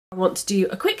I want to do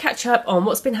a quick catch up on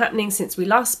what's been happening since we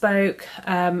last spoke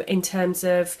in terms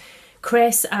of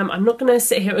Chris. I'm not going to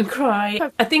sit here and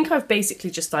cry. I think I've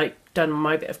basically just like done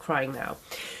my bit of crying now.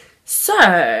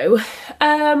 So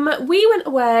we went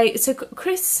away. So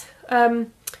Chris, I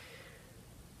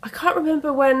can't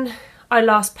remember when I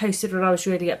last posted when I was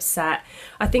really upset.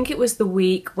 I think it was the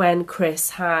week when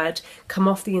Chris had come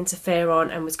off the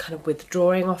interferon and was kind of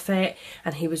withdrawing off it,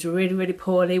 and he was really, really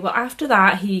poorly. Well, after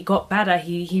that, he got better.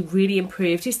 He really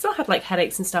improved. He still had like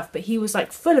headaches and stuff, but he was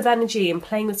like full of energy and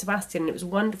playing with Sebastian, and it was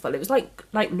wonderful. It was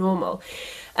like normal.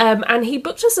 And he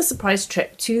booked us a surprise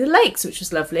trip to the lakes, which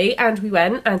was lovely, and we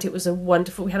went, and it was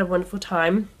we had a wonderful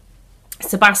time.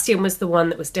 Sebastian was the one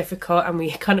that was difficult, and we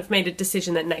kind of made a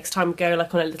decision that next time we go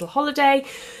like on a little holiday,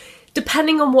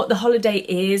 depending on what the holiday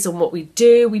is and what we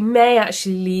do, we may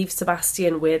actually leave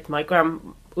Sebastian with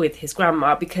his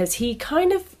grandma, because he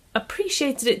kind of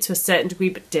appreciated it to a certain degree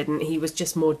but didn't. He was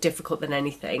just more difficult than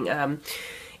anything.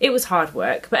 It was hard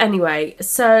work, but anyway,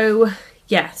 so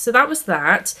yeah, so that was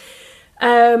that.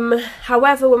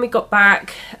 However, when we got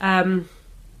back,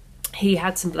 he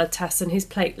had some blood tests and his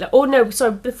platelet,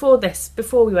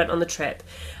 before we went on the trip,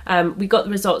 we got the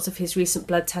results of his recent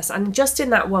blood tests, and just in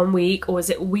that 1 week, or was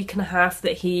it a week and a half,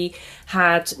 that he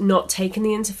had not taken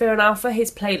the interferon alpha,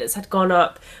 his platelets had gone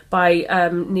up by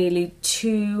nearly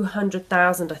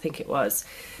 200,000, I think it was.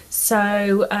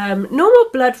 So normal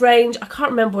blood range, I can't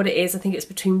remember what it is, I think it's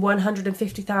between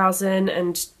 150,000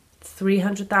 and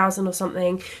 300,000 or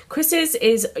something. Chris's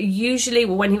is usually,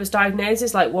 well, when he was diagnosed,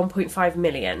 is like 1.5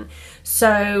 million.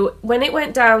 So when it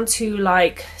went down to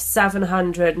like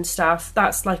 700 and stuff,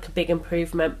 that's like a big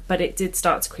improvement, but it did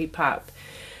start to creep up.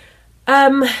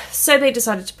 So they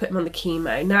decided to put him on the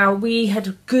chemo. Now, we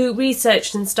had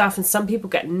researched and stuff, and some people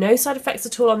get no side effects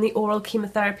at all on the oral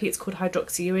chemotherapy. It's called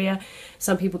hydroxyurea.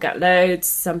 Some people get loads,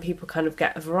 some people kind of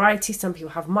get a variety, some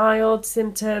people have mild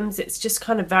symptoms. It's just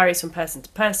kind of varies from person to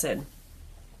person.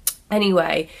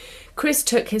 Anyway, Chris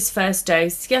took his first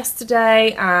dose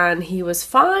yesterday and he was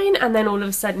fine, and then all of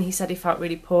a sudden he said he felt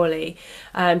really poorly.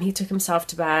 He took himself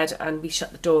to bed, and we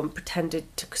shut the door and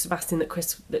pretended to Sebastian that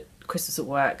Chris was at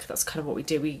work. That's kind of what we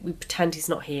do. We pretend he's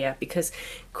not here, because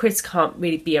Chris can't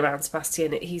really be around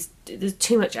Sebastian. There's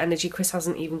too much energy. Chris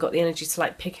hasn't even got the energy to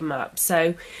like pick him up.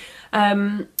 So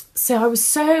I was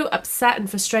so upset and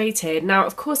frustrated. Now,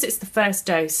 of course, it's the first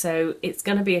dose, so it's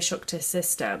going to be a shock to his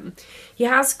system. He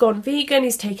has gone vegan,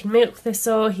 he's taken milk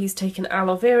thistle, he's taken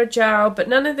aloe vera gel, but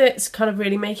none of it's kind of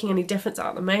really making any difference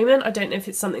at the moment. I don't know if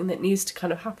it's something that needs to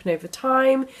kind of happen over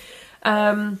time.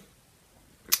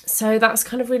 So that's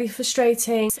kind of really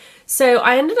frustrating. So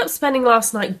I ended up spending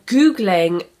last night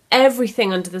Googling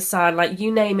everything under the sun, like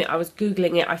you name it, I was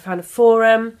Googling it. I found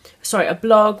a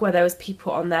blog where there was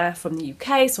people on there from the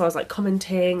UK, so I was like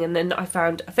commenting, and then I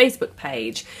found a Facebook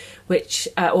page,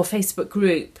 or Facebook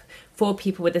group for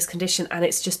people with this condition, and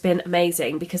it's just been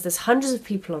amazing, because there's hundreds of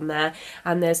people on there,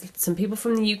 and there's some people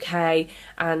from the UK,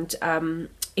 and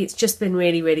it's just been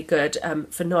really, really good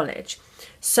for knowledge.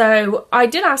 So I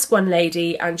did ask one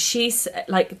lady, and she's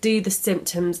like, do the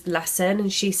symptoms lessen?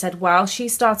 And she said, well, she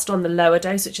started on the lower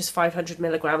dose, which is 500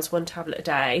 milligrams, 1 tablet a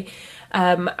day.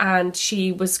 And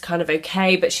she was kind of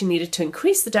okay, but she needed to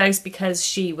increase the dose because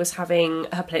she was having,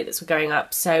 her platelets were going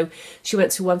up. So she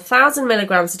went to 1000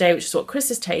 milligrams a day, which is what Chris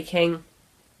is taking.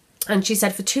 And she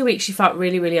said for 2 weeks she felt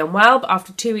really, really unwell, but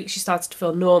after 2 weeks she started to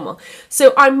feel normal.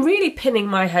 So I'm really pinning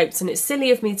my hopes, and it's silly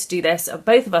of me to do this, or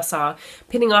both of us are,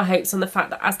 pinning our hopes on the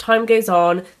fact that as time goes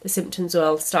on, the symptoms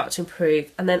will start to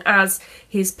improve. And then as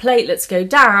his platelets go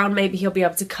down, maybe he'll be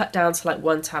able to cut down to like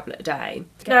 1 tablet a day.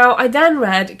 Now, I then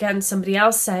read, again, somebody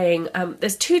else saying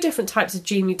there's 2 different types of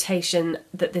gene mutation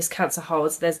that this cancer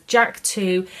holds. There's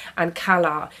JAK2 and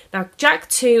CALR. Now,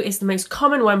 JAK2 is the most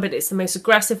common one, but it's the most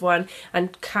aggressive one,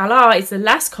 and CALR is the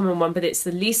less common one, but it's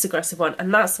the least aggressive one,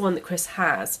 and that's the one that Chris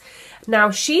has. Now,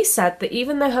 she said that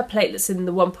even though her platelets are in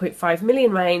the 1.5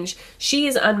 million range, she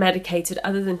is unmedicated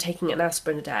other than taking an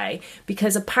aspirin a day,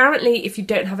 because apparently if you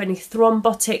don't have any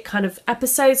thrombotic kind of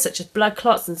episodes, such as blood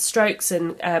clots and strokes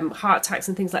and heart attacks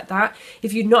and things like that,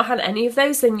 if you've not had any of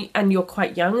those, then and you're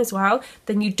quite young as well,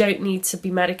 then you don't need to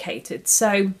be medicated.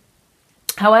 So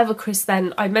however, Chris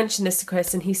then, I mentioned this to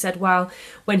Chris, and he said, well,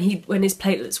 when his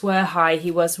platelets were high, he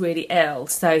was really ill.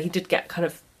 So he did get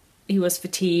he was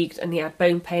fatigued and he had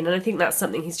bone pain. And I think that's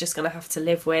something he's just going to have to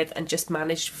live with and just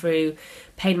manage through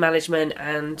pain management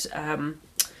and,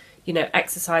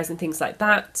 exercise and things like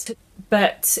that.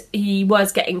 But he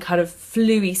was getting kind of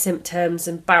flu-y symptoms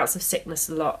and bouts of sickness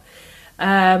a lot.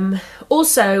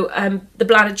 Also, the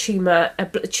bladder tumour,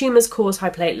 tumours cause high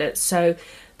platelets. So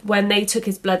when they took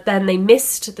his blood, then they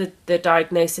missed the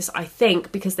diagnosis, I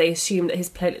think, because they assumed that his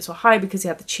platelets were high because he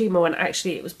had the tumour, when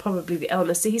actually it was probably the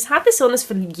illness. So he's had this illness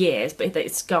for years, but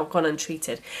it's gone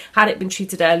untreated. Had it been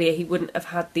treated earlier, he wouldn't have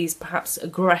had these perhaps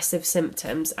aggressive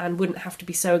symptoms and wouldn't have to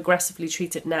be so aggressively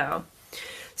treated now.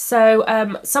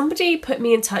 So somebody put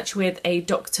me in touch with a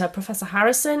doctor, Professor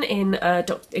Harrison,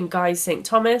 in Guy's St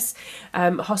Thomas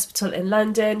hospital in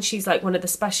London. She's like one of the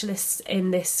specialists in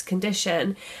this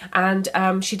condition, and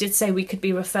she did say we could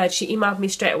be referred. She emailed me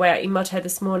straight away. I emailed her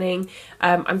this morning.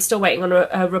 I'm still waiting on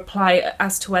a reply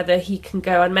as to whether he can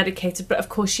go unmedicated, but of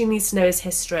course she needs to know his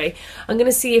history. I'm going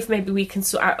to see if maybe we can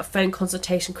sort out a phone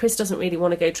consultation. Chris doesn't really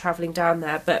want to go travelling down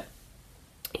there, but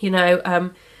you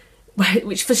know,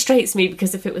 which frustrates me,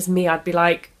 because if it was me, I'd be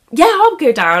like, yeah, I'll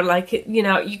go down. Like, you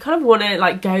know, you kind of want to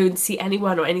like go and see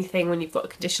anyone or anything when you've got a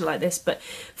condition like this. But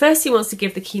first he wants to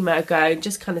give the chemo a go and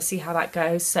just kind of see how that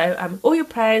goes. So all your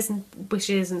prayers and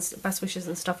wishes and best wishes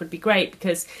and stuff would be great,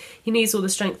 because he needs all the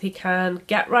strength he can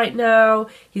get right now.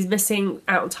 He's missing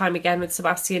out on time again with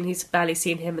Sebastian. He's barely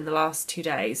seen him in the last 2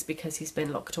 days because he's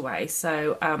been locked away.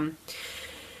 So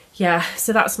yeah,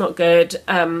 so that's not good.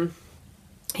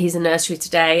 He's in nursery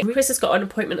today. Chris has got an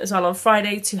appointment as well on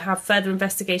Friday to have further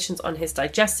investigations on his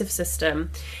digestive system,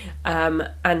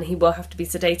 and he will have to be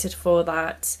sedated for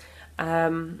that.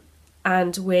 And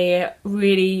we're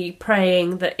really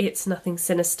praying that it's nothing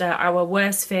sinister. Our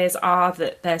worst fears are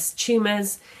that there's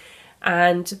tumours,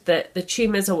 and that the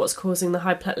tumours are what's causing the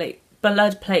high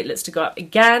blood platelets to go up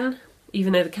again,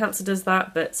 even though the cancer does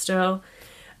that, but still.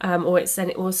 Or it's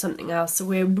then it was something else. So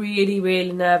we're really,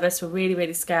 really nervous. We're really,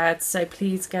 really scared. So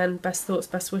please, again, best thoughts,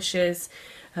 best wishes.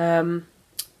 And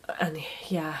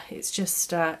yeah, it's just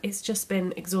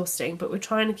been exhausting, but we're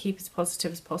trying to keep as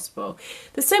positive as possible.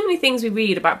 There's so many things we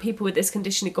read about people with this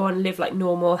condition who go on and live like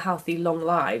normal, healthy, long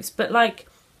lives. But like,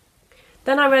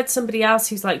 then I read somebody else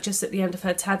who's like just at the end of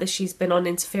her tether. She's been on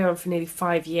interferon for nearly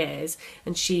 5 years,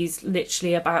 and she's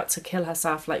literally about to kill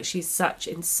herself. Like, she's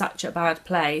in such a bad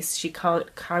place. She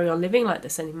can't carry on living like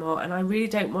this anymore. And I really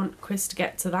don't want Chris to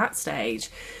get to that stage.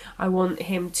 I want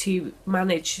him to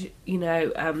manage, you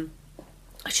know,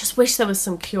 I just wish there was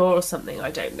some cure or something. I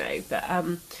don't know. But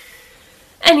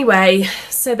anyway,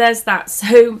 so there's that.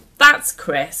 So that's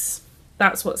Chris.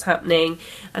 That's what's happening,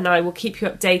 and I will keep you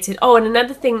updated. Oh, and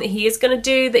another thing that he is going to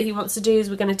do, that he wants to do,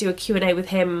 is we're going to do a Q&A with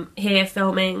him here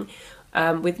filming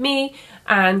with me.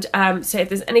 And so if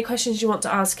there's any questions you want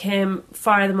to ask him,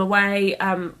 fire them away,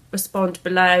 respond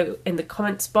below in the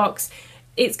comments box.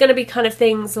 It's going to be kind of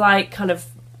things like kind of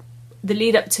the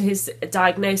lead up to his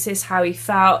diagnosis, how he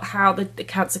felt, how the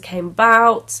cancer came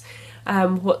about,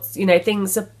 what's, you know,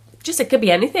 things are just, it could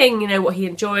be anything, you know, what he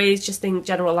enjoys, just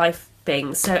general life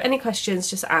things. So any questions,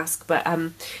 just ask. But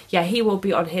yeah, he will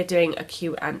be on here doing a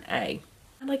Q&A.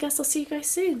 And I guess I'll see you guys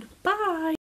soon. Bye.